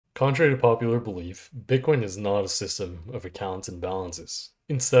Contrary to popular belief, Bitcoin is not a system of accounts and balances.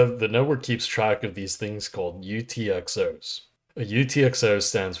 Instead, the network keeps track of these things called UTXOs. A UTXO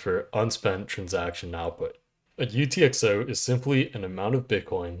stands for Unspent Transaction Output. A UTXO is simply an amount of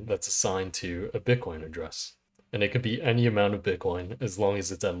Bitcoin that's assigned to a Bitcoin address. And it could be any amount of Bitcoin as long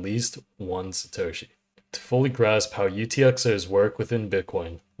as it's at least one Satoshi. To fully grasp how UTXOs work within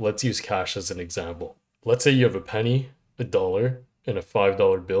Bitcoin, let's use cash as an example. Let's say you have a penny, a dollar, and a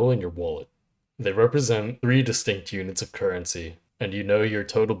 $5 bill in your wallet. They represent three distinct units of currency, and you know your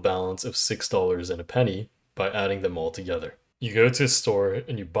total balance of $6 and a penny by adding them all together. You go to a store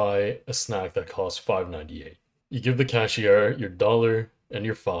and you buy a snack that costs $5.98. You give the cashier your dollar and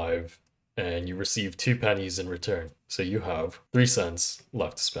your $5, and you receive 2 pennies in return. So you have 3 cents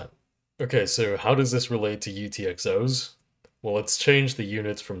left to spend. Okay, so how does this relate to UTXOs? Well, let's change the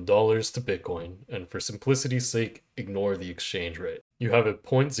units from dollars to Bitcoin, and for simplicity's sake, ignore the exchange rate. You have a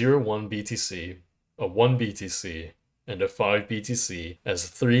 0.01 BTC, a 1 BTC, and a 5 BTC as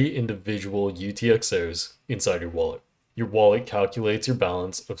 3 individual UTXOs inside your wallet. Your wallet calculates your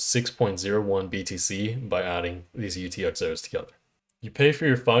balance of 6.01 BTC by adding these UTXOs together. You pay for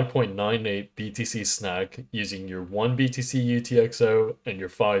your 5.98 BTC snack using your 1 BTC UTXO and your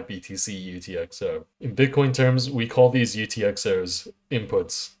 5 BTC UTXO. In Bitcoin terms, we call these UTXOs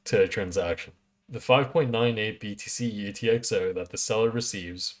inputs to a transaction. The 5.98 BTC UTXO that the seller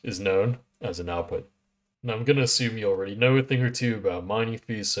receives is known as an output. Now I'm going to assume you already know a thing or two about mining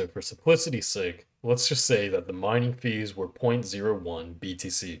fees, so for simplicity's sake, let's just say that the mining fees were 0.01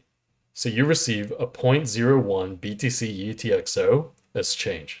 BTC. So you receive a 0.01 BTC UTXO as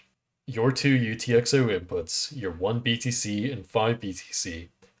change. Your 2 UTXO inputs, your 1 BTC and 5 BTC,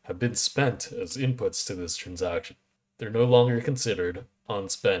 have been spent as inputs to this transaction. They're no longer considered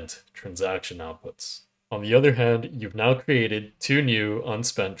unspent transaction outputs. On the other hand, you've now created 2 new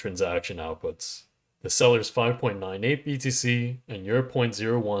unspent transaction outputs. The seller's 5.98 BTC and your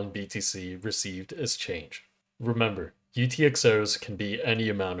 0.01 BTC received as change. Remember, UTXOs can be any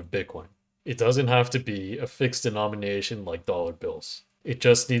amount of Bitcoin. It doesn't have to be a fixed denomination like dollar bills. It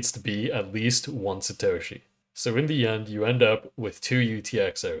just needs to be at least 1 Satoshi. So in the end, you end up with 2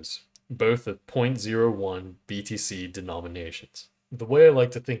 UTXOs, both at 0.01 BTC denominations. The way I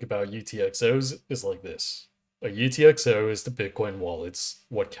like to think about UTXOs is like this. A UTXO is the Bitcoin wallets,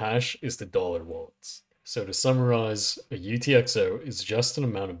 what cash is the dollar wallets. So to summarize, a UTXO is just an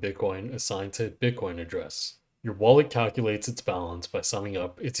amount of Bitcoin assigned to a Bitcoin address. Your wallet calculates its balance by summing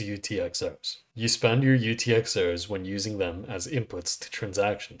up its UTXOs. You spend your UTXOs when using them as inputs to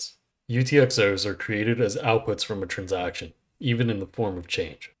transactions. UTXOs are created as outputs from a transaction, even in the form of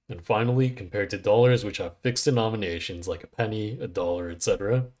change. And finally, compared to dollars which have fixed denominations like a penny, a dollar,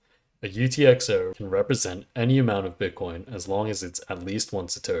 etc., a UTXO can represent any amount of Bitcoin as long as it's at least 1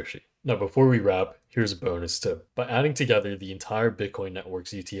 Satoshi. Now before we wrap, here's a bonus tip. By adding together the entire Bitcoin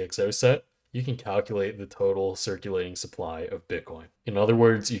network's UTXO set, you can calculate the total circulating supply of Bitcoin. In other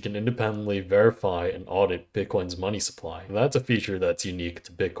words, you can independently verify and audit Bitcoin's money supply. And that's a feature that's unique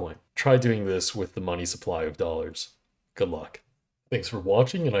to Bitcoin. Try doing this with the money supply of dollars. Good luck. Thanks for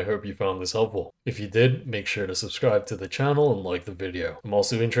watching, and I hope you found this helpful. If you did, make sure to subscribe to the channel and like the video. I'm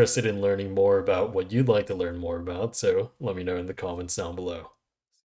also interested in learning more about what you'd like to learn more about, so let me know in the comments down below.